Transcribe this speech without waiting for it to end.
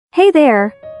Hey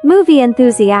there, movie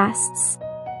enthusiasts!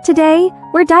 Today,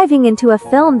 we're diving into a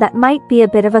film that might be a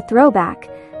bit of a throwback,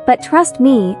 but trust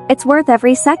me, it's worth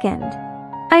every second.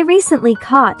 I recently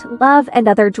caught Love and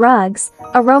Other Drugs,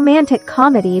 a romantic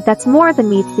comedy that's more than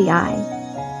meets the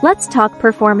eye. Let's talk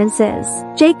performances.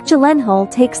 Jake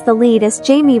Gyllenhaal takes the lead as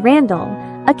Jamie Randall,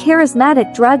 a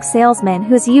charismatic drug salesman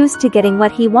who's used to getting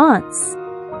what he wants.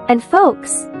 And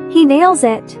folks, he nails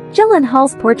it.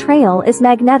 Gyllenhaal's portrayal is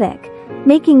magnetic,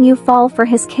 making you fall for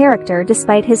his character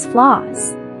despite his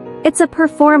flaws. It's a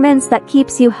performance that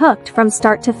keeps you hooked from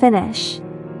start to finish.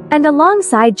 And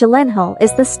alongside Gyllenhaal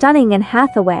is the stunning Anne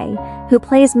Hathaway, who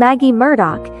plays Maggie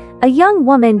Murdock, a young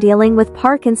woman dealing with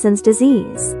Parkinson's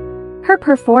disease. Her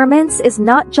performance is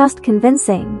not just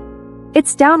convincing.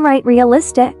 It's downright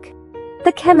realistic.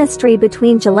 The chemistry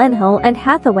between Gyllenhaal and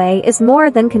Hathaway is more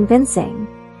than convincing.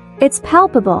 It's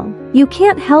palpable. You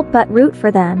can't help but root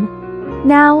for them.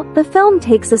 Now, the film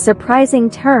takes a surprising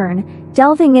turn,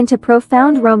 delving into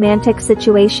profound romantic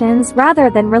situations rather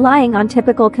than relying on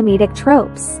typical comedic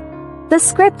tropes. The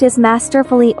script is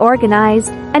masterfully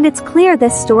organized, and it's clear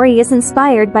this story is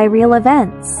inspired by real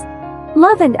events.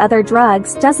 Love and Other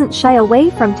Drugs doesn't shy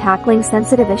away from tackling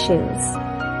sensitive issues.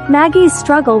 Maggie's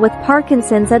struggle with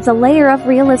Parkinson's adds a layer of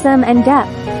realism and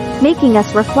depth, making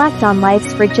us reflect on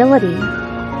life's fragility.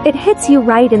 It hits you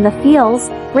right in the feels,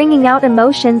 bringing out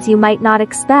emotions you might not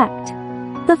expect.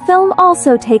 The film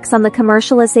also takes on the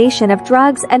commercialization of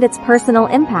drugs and its personal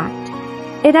impact.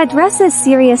 It addresses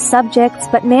serious subjects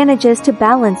but manages to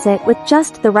balance it with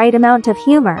just the right amount of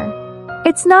humor.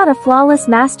 It's not a flawless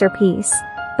masterpiece,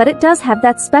 but it does have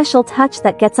that special touch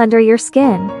that gets under your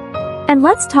skin. And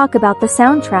let's talk about the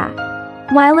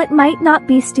soundtrack. While it might not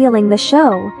be stealing the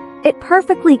show, it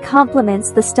perfectly complements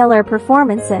the stellar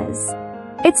performances.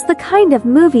 It's the kind of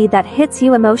movie that hits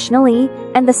you emotionally,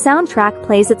 and the soundtrack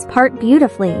plays its part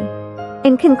beautifully.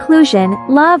 In conclusion,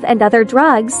 Love and Other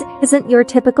Drugs isn't your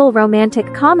typical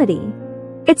romantic comedy.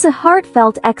 It's a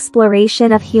heartfelt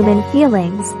exploration of human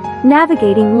feelings,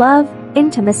 navigating love,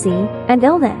 intimacy, and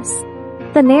illness.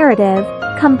 The narrative,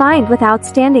 combined with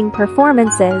outstanding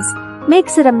performances,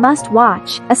 makes it a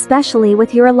must-watch, especially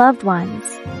with your loved ones.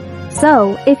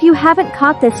 So, if you haven't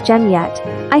caught this gem yet,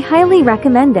 I highly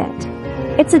recommend it.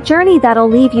 It's a journey that'll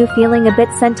leave you feeling a bit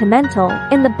sentimental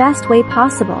in the best way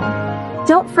possible.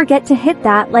 Don't forget to hit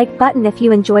that like button if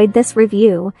you enjoyed this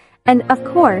review, and of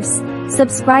course,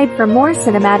 subscribe for more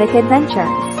cinematic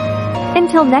adventures.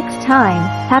 Until next time,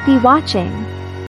 happy watching!